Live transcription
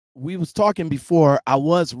we was talking before. I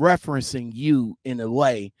was referencing you in a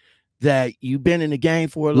way that you've been in the game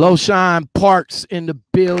for a little. Loshawn Parks in the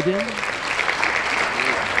building.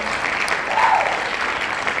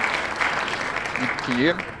 Can you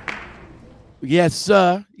hear me? Yes,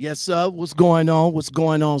 sir. Yes, sir. What's going on? What's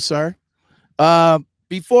going on, sir? Uh,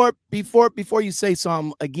 before you say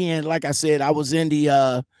something again, like I said, I was in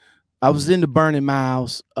the Burning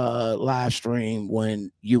Miles live stream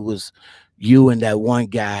when you and that one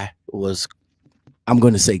guy was, I'm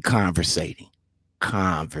going to say, conversating.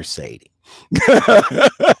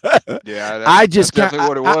 Yeah, I that's just kind definitely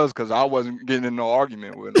what it was because I wasn't getting in no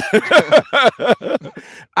argument with him.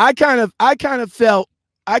 I kind of felt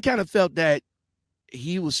that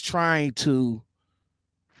he was trying to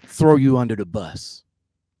throw you under the bus.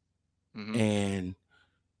 Mhm.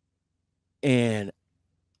 And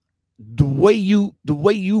the way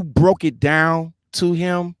you broke it down to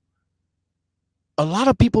him, a lot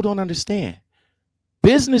of people don't understand.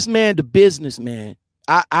 Businessman to businessman,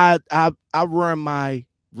 I run my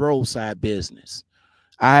roadside business.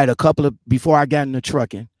 I had a couple of, before I got into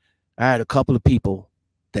trucking, I had a couple of people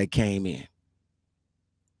that came in.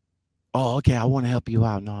 Oh, okay, I want to help you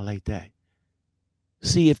out and all like that.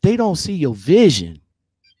 See, if they don't see your vision,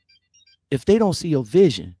 they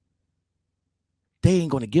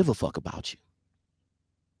ain't gonna give a fuck about you.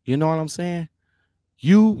 You know what I'm saying?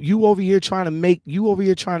 You over here trying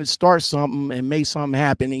to start something and make something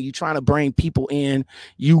happen, and you trying to bring people in.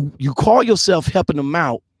 You call yourself helping them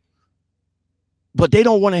out, but they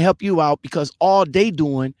don't want to help you out because all they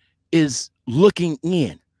doing is looking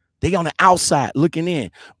in. They on the outside looking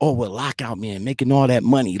in. Oh, well, Lockoutmen making all that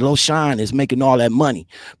money. Loshawn is making all that money,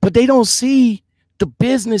 but they don't see the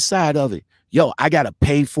business side of it. Yo, I gotta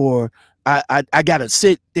pay for. I gotta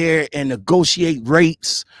sit there and negotiate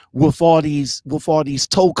rates with all these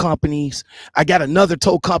tow companies. I got another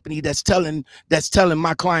tow company that's telling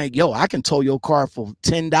my client, yo, I can tow your car for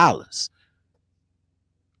 $10.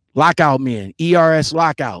 Lockoutmen, ERS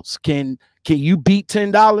lockouts. Can you beat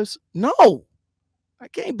 $10? No, I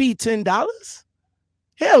can't beat $10.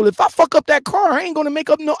 Hell, if I fuck up that car, I ain't gonna make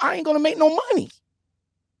no money.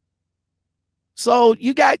 So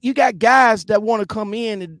you got guys that want to come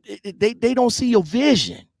in and they don't see your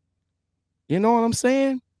vision. You know what I'm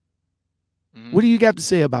saying? Mhm. What do you got to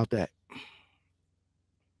say about that?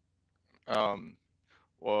 Um,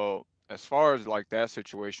 well, as far as like that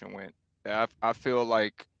situation went, I feel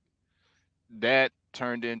like that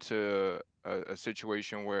turned into a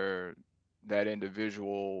situation where that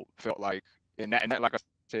individual felt like, and that like I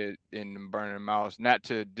said in Burning Mouse, not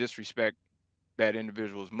to disrespect that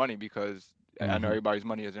individual's money because I know Mm-hmm. everybody's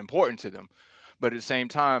money is important to them, but at the same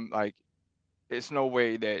time, like it's no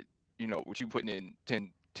way that what you putting in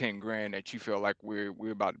 10 grand that you feel like we're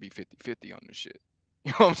about to be 50-50 on this shit.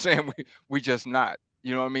 You know what I'm saying? We just not.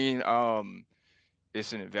 You know what I mean?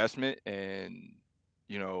 It's an investment, and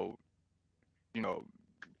you know, you know,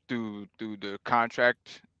 through the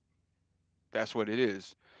contract, that's what it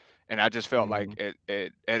is. And I just felt like Mm-hmm.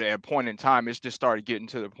 at a point in time, it's just started getting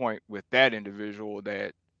to the point with that individual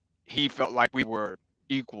that he felt like we were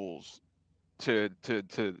equals to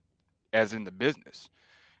as in the business,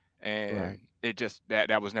 Right. and it just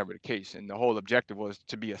that was never the case. And the whole objective was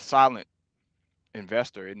to be a silent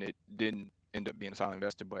investor, and it didn't end up being a silent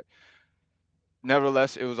investor. But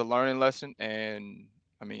nevertheless, it was a learning lesson, and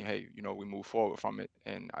I mean, hey, we move forward from it,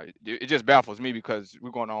 and it just baffles me because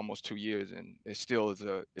we're going on almost 2 years, and it's still a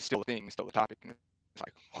thing, it's still a topic, and it's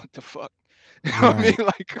like, what the fuck? You know what I mean?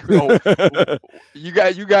 Right. Like,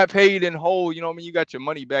 you got paid in whole, you know what I mean? You got your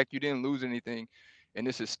money back, you didn't lose anything, and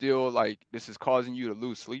this is still like this is causing you to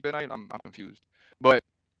lose sleep at night. I'm confused, but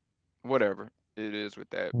whatever it is with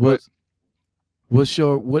that. But what's what's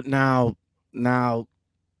your what now? Now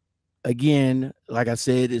again, like I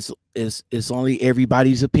said, it's only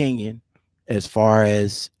everybody's opinion as far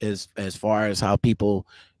as how people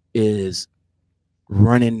is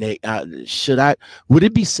running they should I would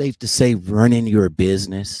it be safe to say running your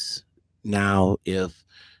business now if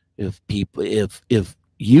people if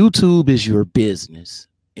YouTube is your business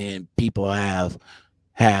and people have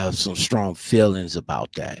some strong feelings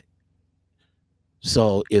about that.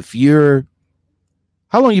 So if you're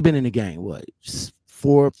how long you been in the game? What,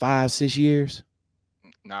 4, 5, 6 years?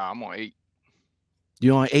 nah, I'm on 8.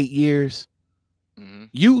 You're on 8 years. Hmm.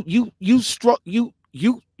 You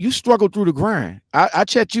struggle through the grind. I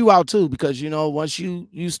checked you out too because once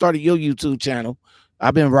you started your YouTube channel,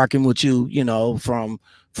 I've been rocking with you.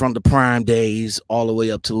 From the prime days all the way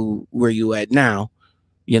up to where you at now.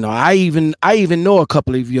 I even know a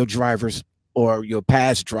couple of your drivers or your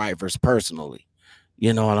past drivers personally.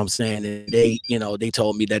 You know what I'm saying? And they, they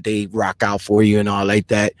told me that they rock out for you and all like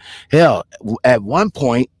that. Hell, at one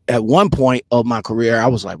point of my career, I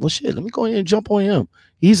was like, well, shit, let me go ahead and jump on him.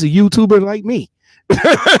 He's a YouTuber like me.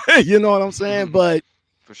 You know what I'm saying? But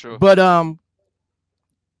For sure. but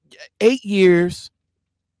 8 years,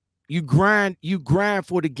 you grind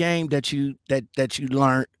for the game that you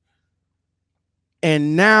learned,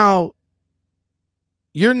 and now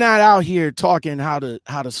you're not out here talking how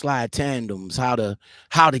to slide tandems, how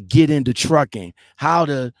to get into trucking, how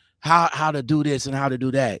to do this and how to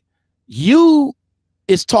do that. You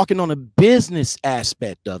is talking on a business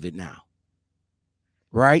aspect of it now,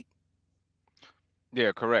 right?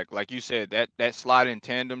 Yeah, correct. Like you said, that sliding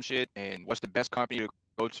tandem shit and what's the best company to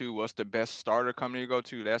go to, what's the best starter company to go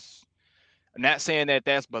to, that's I'm not saying that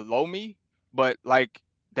that's below me, but like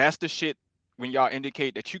that's the shit when y'all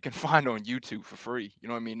indicate that you can find on YouTube for free. You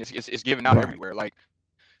know what I mean? It's given out Right, everywhere. Like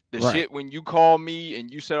the right. shit when you call me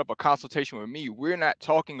and you set up a consultation with me, we're not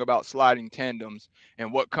talking about sliding tandems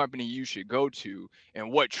and what company you should go to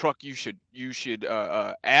and what truck you should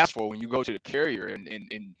ask for when you go to the carrier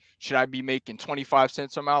and should I be making 25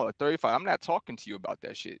 cents a mile or 35? I'm not talking to you about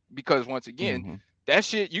that shit because once again, Hmm. that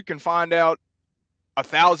shit you can find out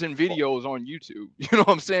 1,000 videos on YouTube. You know what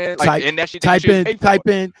I'm saying? Like, Type and that shit that you type shouldn't in pay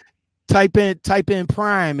for. type in type in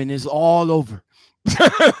Prime and it's all over.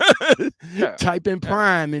 Yeah, Type in yeah,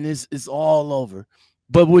 Prime and it's all over.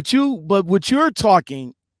 But what you're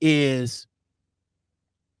talking is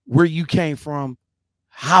where you came from,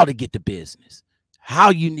 how to get the business, how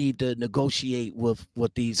you need to negotiate with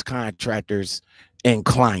these contractors and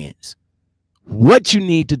clients, what you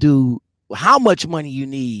need to do, how much money you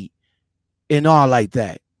need, and all like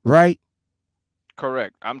that, right?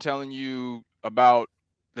 correct. I'm telling you about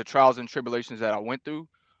the trials and tribulations that I went through.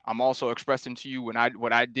 I'm also expressing to you when I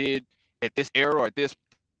what I did at this era or at this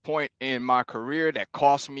point in my career that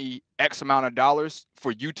cost me X amount of dollars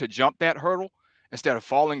for you to jump that hurdle instead of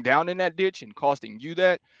falling down in that ditch and costing you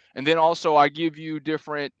that. And then also I give you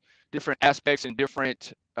different aspects and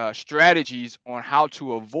different strategies on how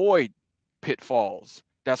to avoid pitfalls.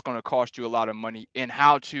 That's going to cost you a lot of money and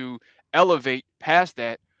how to elevate past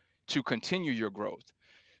that to continue your growth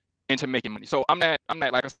into making money. So I'm not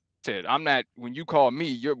like I said, I'm not when you call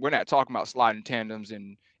me, we're not talking about sliding tandems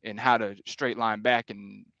and how to straight line back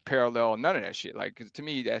and parallel, none of that shit. Like 'cause to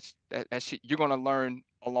me, that shit you're gonna learn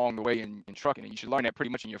along the way in trucking, and you should learn that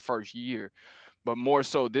pretty much in your first year. But more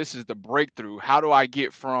so, this is the breakthrough. How do I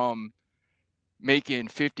get from making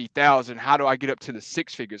 50,000? How do I get up to the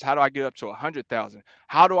six figures? How do I get up to 100,000?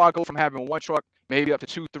 How do I go from having one truck maybe up to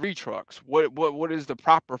two, three trucks? What is the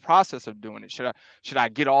proper process of doing it? Should I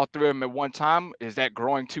get all three of them at one time? Is that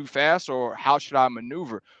growing too fast, or how should I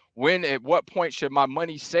maneuver? When at what point should my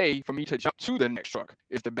money say for me to jump to the next truck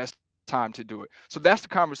is the best time to do it? So that's the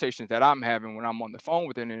conversations that I'm having when I'm on the phone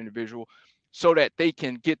with an individual so that they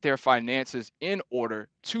can get their finances in order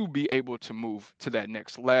to be able to move to that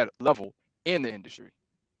next level in the industry.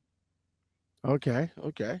 Okay,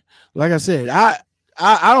 okay. Like I said, I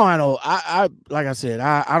don't have no I like I said,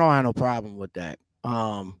 I don't have no problem with that.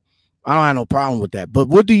 I don't have no problem with that. But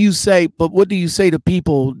what do you say to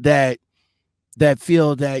people that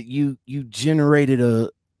feel that you generated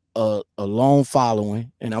a loan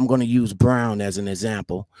following, and I'm going to use Brown as an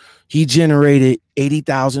example. He generated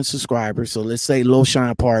 80,000 subscribers. So let's say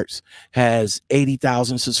Loshawn Parks has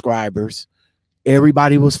 80,000 subscribers.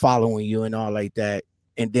 Everybody was following you and all like that,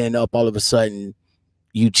 and then up all of a sudden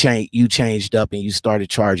you changed up and you started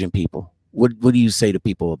charging people. What do you say to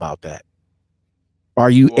people about that? Are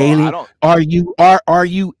you Well, I alien? don't. Are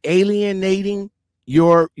you alienating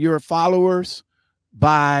your followers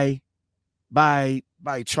by by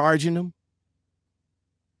charging them?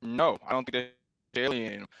 No, I don't think that's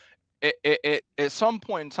alienating. At some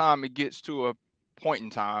point in time, it gets to a point in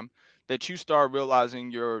time that you start realizing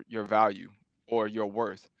your value or your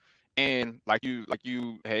worth. And like you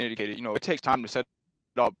had indicated, it takes time to set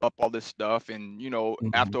up all this stuff, and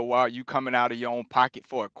after a Mhm. while, you coming out of your own pocket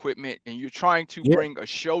for equipment, and you're trying to Yeah. bring a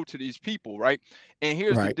show to these people, right? And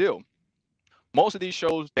here's the Right. deal: most of these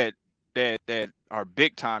shows that are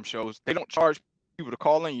big time shows, they don't charge people to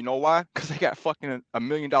call in. You know why? Because they got fucking $1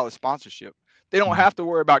 million sponsorship. They don't have to Mhm.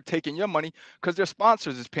 worry about taking your money because their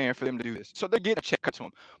sponsors is paying for them to do this. So they're getting a check cut to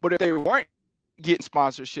them. But if they weren't getting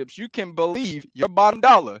sponsorships, you can believe your bottom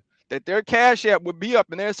dollar that their cash app would be up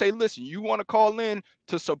and they'll say, listen, you want to call in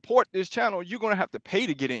to support this channel, you're going to have to pay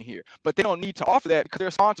to get in here. But they don't need to offer that because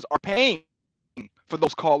their sponsors are paying for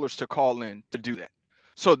those callers to call in to do that.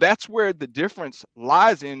 So that's where the difference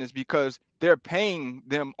lies in, is because they're paying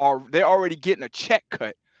them, or they're already getting a check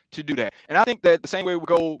cut to do that. And I think that the same way we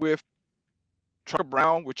go with Trucker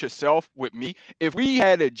Brown, with yourself, with me, if we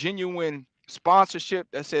had a genuine sponsorship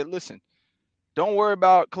that said, listen, don't worry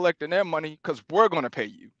about collecting their money because we're going to pay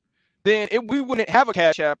you, then we wouldn't have a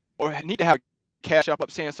Cash App or need to have a Cash App up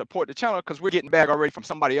saying support the channel because we're getting bag already from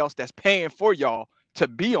somebody else that's paying for y'all to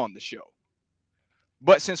be on the show.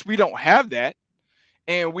 But since we don't have that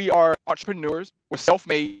and we are entrepreneurs, we're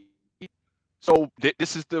self-made, so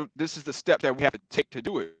this is the step that we have to take to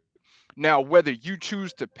do it. Now, whether you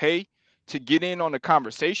choose to pay to get in on the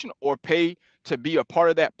conversation or pay to be a part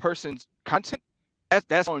of that person's content,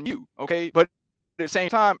 that's on you, okay? But at the same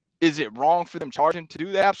time, is it wrong for them charging to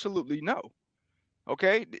do that? Absolutely no,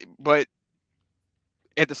 okay? But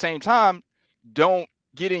at the same time, don't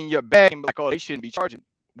get in your bag and be like, oh, they shouldn't be charging.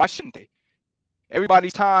 Why shouldn't they?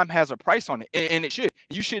 Everybody's time has a price on it, and it should.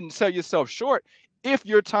 You shouldn't sell yourself short if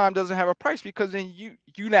your time doesn't have a price, because then you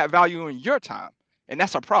not valuing your time, and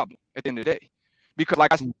that's a problem at the end of the day. Because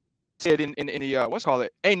like I said in the what's called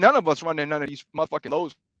it, ain't none of us running none of these motherfucking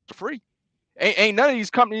loads for free. Ain't none of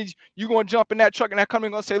these companies you gonna jump in that truck and that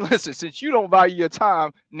company gonna say, listen, since you don't value your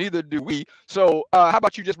time, neither do we. So how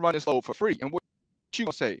about you just run this load for free? And what you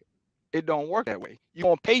gonna say? It don't work that way. You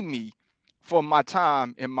gonna pay me for my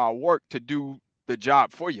time and my work to do the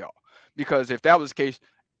job for y'all. Because if that was the case,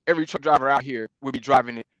 every truck driver out here would be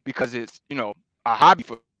driving it because it's, a hobby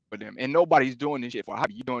for them. And nobody's doing this shit for a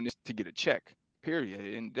hobby. You're doing this to get a check. Period. At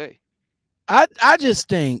the end of the day. I just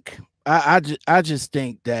think I just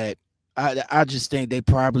think that I just think they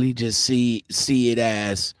probably just see it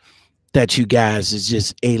as that you guys is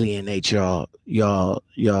just alienate y'all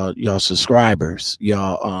subscribers,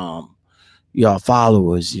 y'all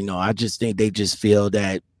followers. I just think they just feel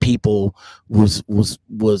that people was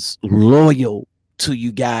loyal to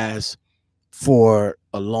you guys for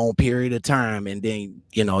a long period of time, and then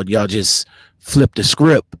y'all just flip the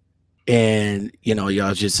script, and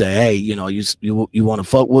y'all just say, hey, you want to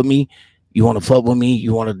fuck with me, you want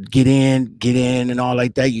to get in and all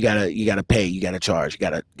like that, you gotta pay, you gotta charge,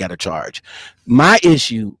 you gotta charge. My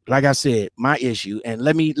issue, like I said, and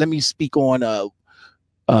let me speak on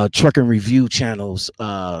Trucking Review Channel's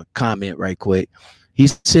comment right quick. He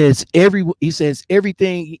says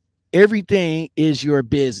everything is your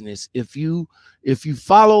business. If you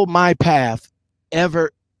follow my path, every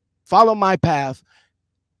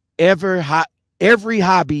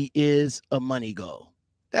hobby is a money goal.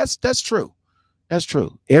 That's true. That's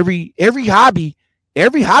true. Every hobby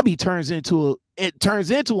turns into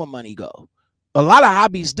a money goal. A lot of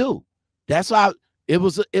hobbies do. That's why it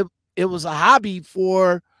was a hobby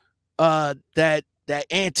for that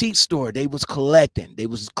antique store. They was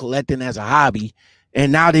collecting as a hobby,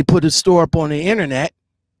 and now they put a store up on the internet,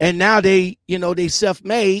 and now they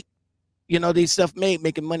self-made,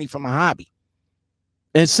 making money from a hobby.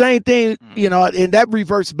 And same thing, and that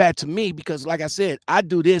reverts back to me, because like I said, I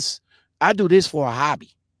do this for a hobby.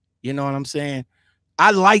 You know what I'm saying?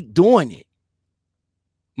 I like doing it.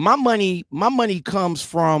 My money comes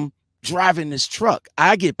from driving this truck.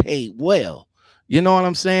 I get paid well. You know what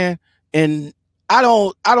I'm saying? And I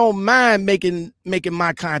don't mind making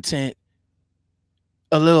my content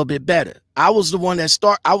a little bit better. I was the one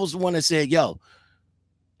that said, yo,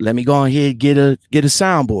 let me go ahead and get a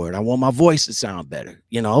soundboard. I want my voice to sound better.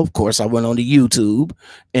 Of course, I went on to YouTube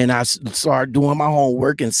and I started doing my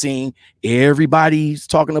homework and seeing everybody's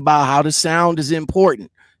talking about how the sound is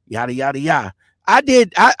important. Yada, yada, yada.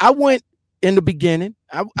 I went in the beginning.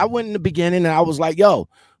 I went in the beginning and I was like, yo,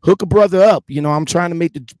 hook a brother up. I'm trying to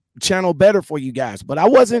make the channel better for you guys. But I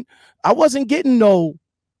wasn't getting no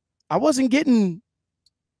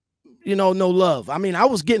love. I mean, I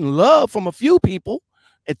was getting love from a few people.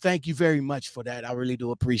 And thank you very much for that. I really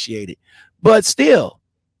do appreciate it. But still,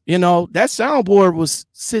 that soundboard was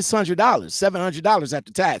 $600, $700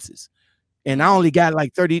 after taxes. And I only got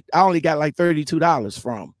like $32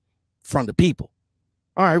 from the people.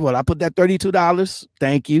 All right, well, I put that $32.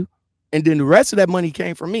 Thank you. And then the rest of that money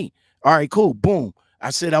came from me. All right, cool. Boom.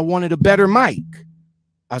 I said I wanted a better mic.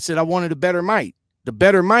 The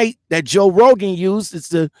better mic that Joe Rogan used is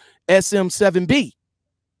the SM7B.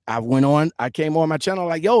 I came on my channel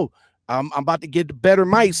like, yo, I'm about to get the better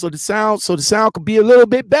mic so the sound could be a little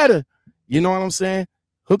bit better. You know what I'm saying?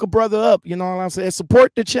 Hook a brother up, you know what I'm saying?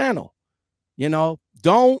 Support the channel.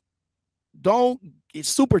 Don't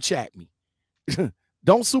super chat me.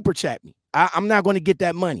 Don't super chat me. I'm not going to get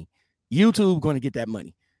that money. YouTube going to get that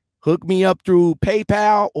money. Hook me up through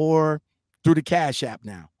PayPal or through the Cash App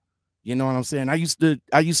now. You know what I'm saying? I used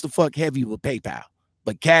to fuck heavy with PayPal,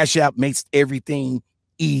 but Cash App makes everything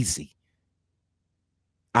easy.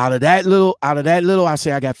 Out of that little, I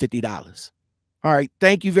say I got $50. All right.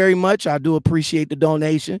 Thank you very much. I do appreciate the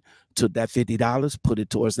donation. Took that $50, put it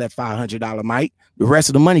towards that $500 mic. The rest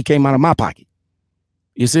of the money came out of my pocket.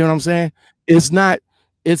 You see what I'm saying? It's not,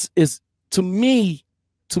 it's to me,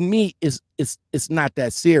 it's not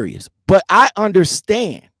that serious. But I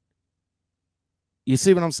understand. You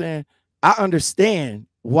see what I'm saying? I understand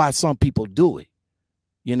why some people do it.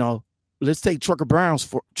 You know, let's take Trucker Brown,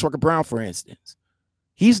 for instance.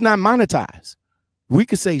 He's not monetized. We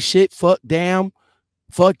could say shit, fuck, damn,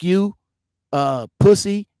 fuck you,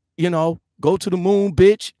 pussy, go to the moon,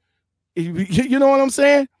 bitch. You know what I'm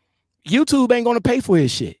saying? YouTube ain't gonna pay for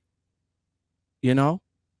his shit, you know?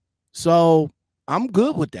 So I'm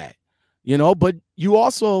good with that, but you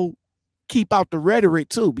also keep out the rhetoric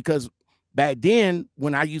too, because back then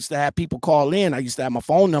when I used to have people call in, I used to have my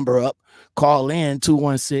phone number up, call in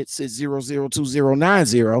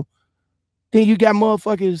 216-600-2090. Then you got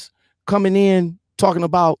motherfuckers coming in talking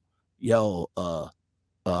about, yo,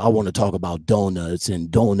 I want to talk about donuts, and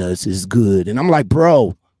donuts is good. And I'm like,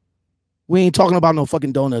 bro, we ain't talking about no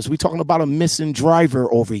fucking donuts. We talking about a missing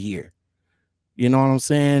driver over here. You know what I'm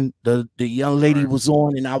saying? The young lady was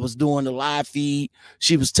on, and I was doing the live feed.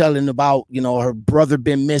 She was telling about, her brother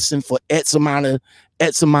been missing for X amount of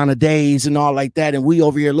days and all like that. And we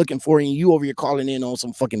over here looking for it, and you over here calling in on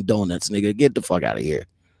some fucking donuts, nigga. Get the fuck out of here.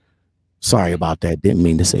 Sorry about that. Didn't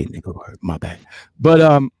mean to say nigga. My bad. But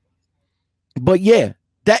yeah,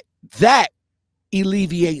 that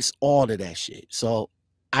alleviates all of that shit. So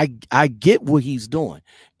I get what he's doing.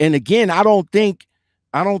 And again, I don't think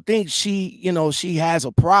she has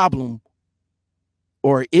a problem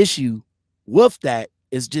or issue with that.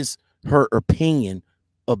 It's just her opinion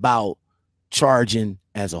about charging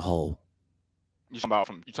as a whole. You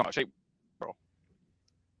talking about shape, bro?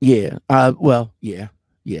 Yeah. Well, yeah.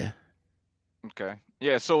 Yeah. Okay.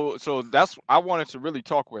 Yeah. So that's I wanted to really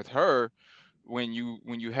talk with her when you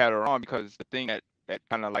had her on, because the thing that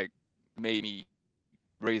kind of like made me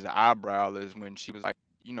raise an eyebrow is when she was like,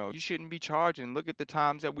 you shouldn't be charging. Look at the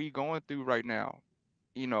times that we going through right now.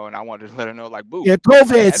 And I wanted to let her know, like, boo, Yeah, that COVID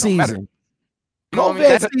don't matter. season. You know what I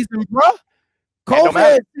mean? COVID season, bro. That don't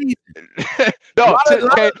matter. COVID season. No,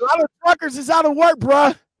 okay, A lot of truckers is out of work,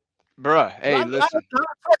 bro. bruh. Hey, A lot listen. of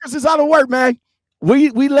truckers is out of work, man.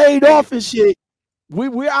 We laid Hey, off and shit.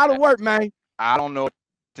 We're out of work, man. I don't know what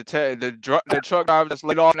to tell you. The truck drivers that's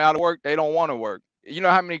laid off and out of work, they don't want to work. You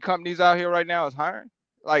know how many companies out here right now is hiring?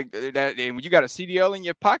 Like that, and when you got a CDL in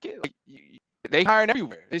your pocket, like they hiring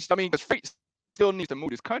everywhere. I mean, because freight still needs to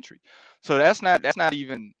move this country. So that's not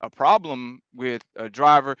even a problem with a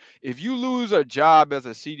driver. If you lose a job as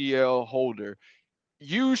a CDL holder,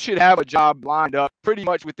 you should have a job lined up pretty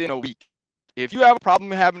much within a week. If you have a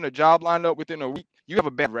problem having a job lined up within a week, you have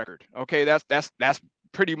a bad record. Okay, that's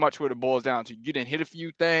pretty much what it boils down to. You didn't hit a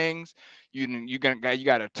few things. You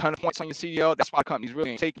got a ton of points on your CDL. That's why companies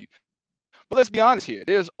really ain't take you. But let's be honest here.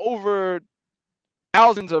 There's over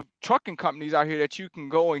thousands of trucking companies out here that you can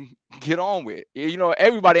go and get on with.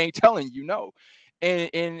 Everybody ain't telling you no. And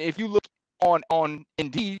if you look on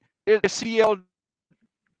Indeed, there's CDL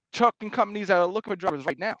trucking companies that are looking for drivers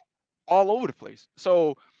right now, all over the place.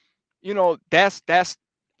 So that's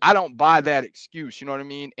I don't buy that excuse. You know what I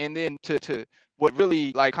mean? And then to what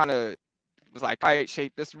really like kind of was like, all right,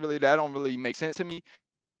 shape. That don't really make sense to me.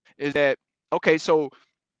 Is that okay? So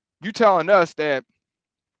you telling us that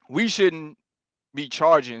we shouldn't be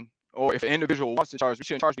charging, or if an individual wants to charge, we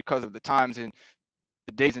shouldn't charge because of the times and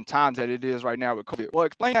the days and times that it is right now with COVID. Well,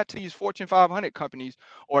 explain that to these Fortune 500 companies,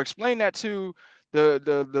 or explain that to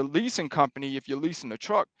the leasing company if you're leasing a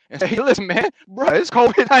truck, and say, hey, listen, man, bro, it's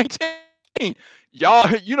COVID-19.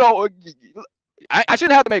 Y'all, I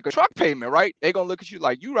shouldn't have to make a truck payment, right? They're gonna look at you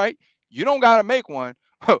like, you right, you don't gotta make one.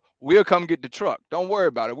 We'll come get the truck. Don't worry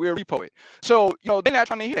about it. We'll repo it. So, they're not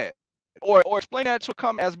trying to hear that. Or explain that to a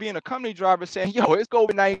company as being a company driver saying, yo, it's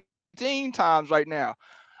COVID-19 times right now.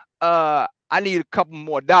 I need a couple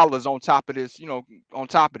more dollars on top of this,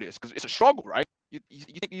 because it's a struggle, right? You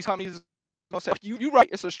think these companies gonna say, you right,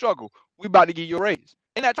 it's a struggle. We about to give you a raise.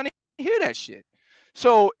 They're not trying to hear that shit.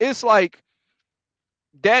 So it's like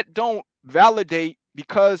that don't validate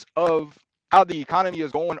because of how the economy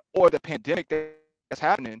is going or the pandemic that's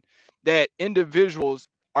happening, that individuals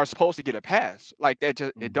are supposed to get a pass. Like that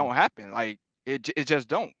it don't happen. Like it just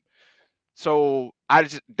don't. So I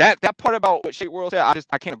just that part about what Shake World said,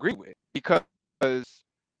 I can't agree with, because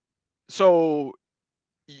so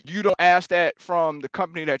you don't ask that from the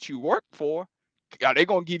company that you work for. Are they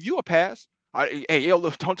gonna give you a pass? Hey, yo,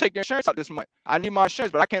 look, don't take your insurance out this month. I need my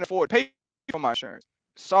insurance, but I can't afford to pay for my insurance.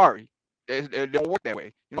 Sorry, it don't work that way.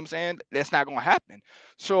 You know what I'm saying? That's not gonna happen.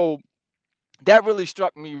 So that really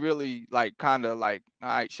struck me really like kind of like, all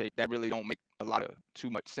right, Shake, that really don't make a lot of too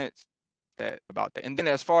much sense that about that. And then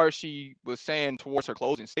as far as she was saying towards her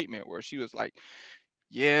closing statement, where she was like,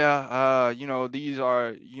 yeah, you know, these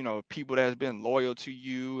are, you know, people that has been loyal to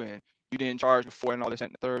you and you didn't charge before and all this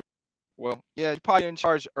and the third. Well, yeah, you probably didn't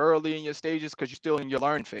charge early in your stages because you're still in your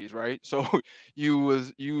learning phase, right? So you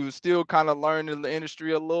was still kind of learning the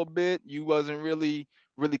industry a little bit. You wasn't really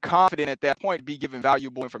confident at that point to be giving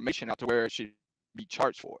valuable information out to where it should be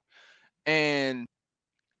charged for. And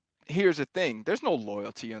here's the thing, there's no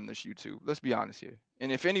loyalty on this YouTube. Let's be honest here.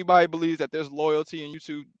 And if anybody believes that there's loyalty in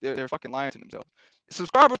YouTube, they're fucking lying to themselves.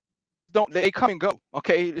 Subscribers don't, they come and go.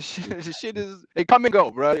 Okay, the shit is, they come and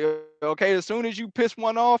go, bro. Okay, as soon as you piss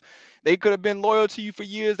one off, they could have been loyal to you for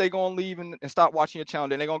years. They gonna leave and stop watching your channel.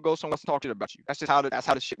 Then they gonna go somewhere else and talk shit about you. That's how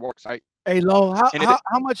the shit works, right? Hey, Lo, And it,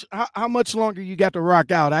 how much longer you got to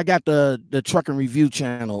rock out? I got the truck and review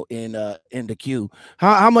channel in the queue.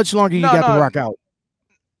 How much longer you no, got to no, rock out?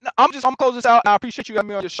 no, I'm close this out. I appreciate you having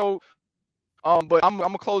me on your show. But I'm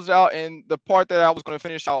gonna close it out, and the part that I was gonna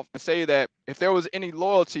finish off and say that if there was any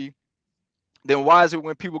loyalty, then why is it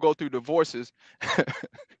when people go through divorces?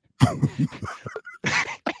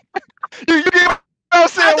 You get what I'm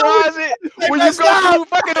saying? Why is it when you go through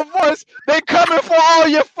fucking divorce, they coming for all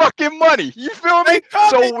your fucking money? You feel me?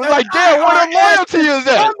 So like, damn, what a loyalty is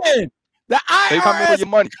that? The IRS They coming for your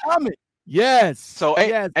money. Coming. Yes. So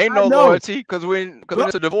ain't I no know. loyalty because when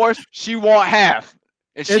it's a divorce, she want half,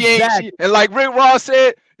 and she Exactly. ain't. And like Rick Ross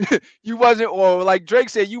said, you wasn't, or like Drake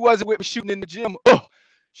said, you wasn't with me shooting in the gym. Oh,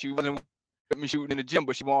 she wasn't with me shooting in the gym,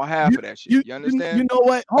 but she want half of that shit. You understand? You know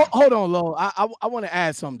what? Hold on, Lo. I want to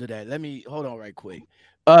add something to that. Let me hold on right quick.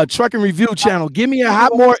 Truck and review channel. Give me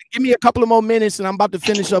a couple of more minutes, and I'm about to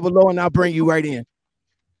finish up with Lo, and I'll bring you right in.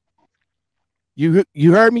 You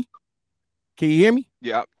heard me? Can you hear me?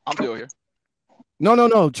 Yeah, I'm still here.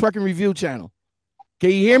 No. Truck and review channel.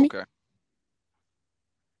 Can you hear me? Okay.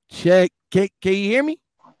 Check. Can you hear me?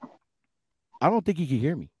 I don't think you can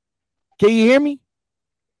hear me. Can you hear me?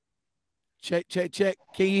 Check. Can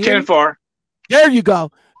you hear me? 10-4. There you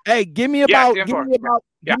go. Hey, give me about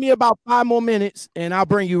 5 more minutes, and I'll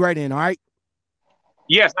bring you right in. All right.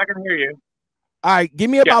 Yes, I can hear you. All right. Give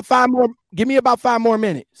me about 5 more. Give me about 5 more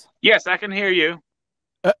minutes. Yes, I can hear you.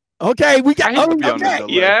 Okay, we got. Okay.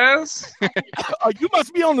 Yes. You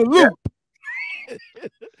must be on the loop.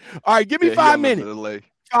 All right, give me 5 minutes.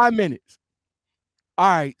 5 minutes. All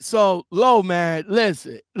right. So, Lo, man,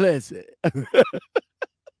 listen.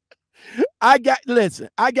 I got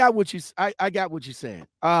what you I got what you're saying.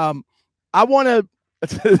 I want to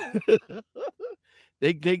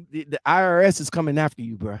the IRS is coming after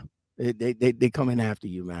you, bro. They coming after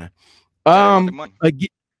you, man.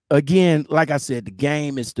 Again, like I said, the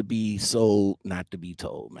game is to be sold, not to be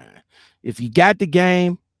told, man. If you got the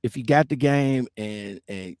game and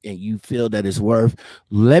you feel that it's worth,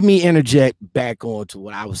 let me interject back on to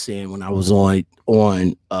what I was saying when I was on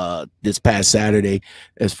this past Saturday,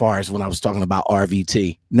 as far as when I was talking about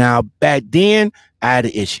RVT. Now, back then, I had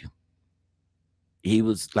an issue. He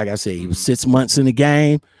was, like I said, he was 6 months in the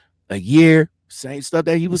game, a year, same stuff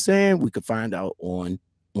that he was saying, we could find out on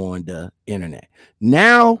the internet.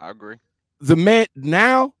 Now, I agree. The man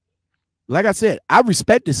now, like I said, I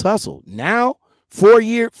respect this hustle. Now, 4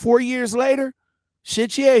 years later,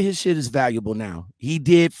 shit, yeah, his shit is valuable now. He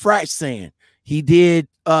did frat sand. He did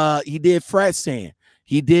frat sand.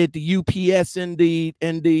 He did the UPS and the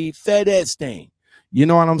FedEx thing. You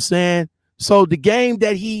know what I'm saying? So the game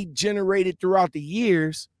that he generated throughout the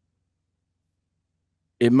years,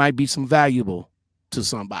 it might be some valuable to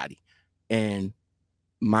somebody. And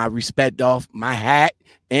my respect off, my hat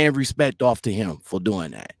and respect off to him for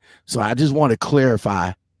doing that. So I just want to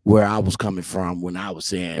clarify where I was coming from when I was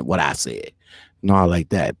saying what I said and all like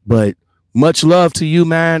that. But much love to you,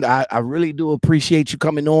 man. I really do appreciate you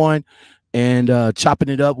coming on and chopping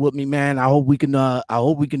it up with me, man. I hope we can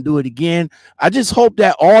do it again. I just hope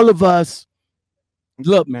that all of us,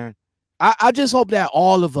 look, man, I just hope that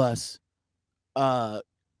all of us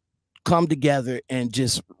come together and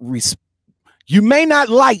just you may not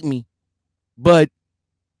like me, but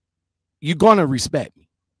you're gonna respect me.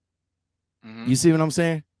 You see what I'm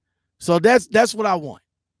saying? So that's what I want.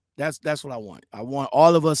 That's what I want. I want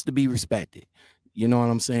all of us to be respected. You know what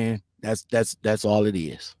I'm saying? That's all it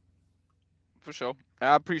is. For sure.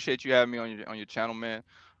 I appreciate you having me on your channel, man.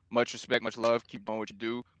 Much respect, much love. Keep doing what you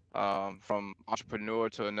do. From entrepreneur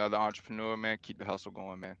to another entrepreneur, man. Keep the hustle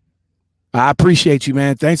going, man. I appreciate you,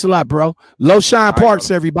 man. Thanks a lot, bro. Loshawn Parks,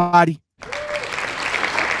 brother. Everybody.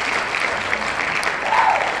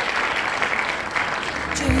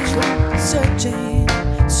 Searching,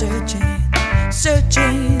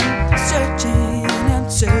 searching, searching, I'm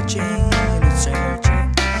searching,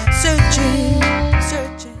 searching, searching.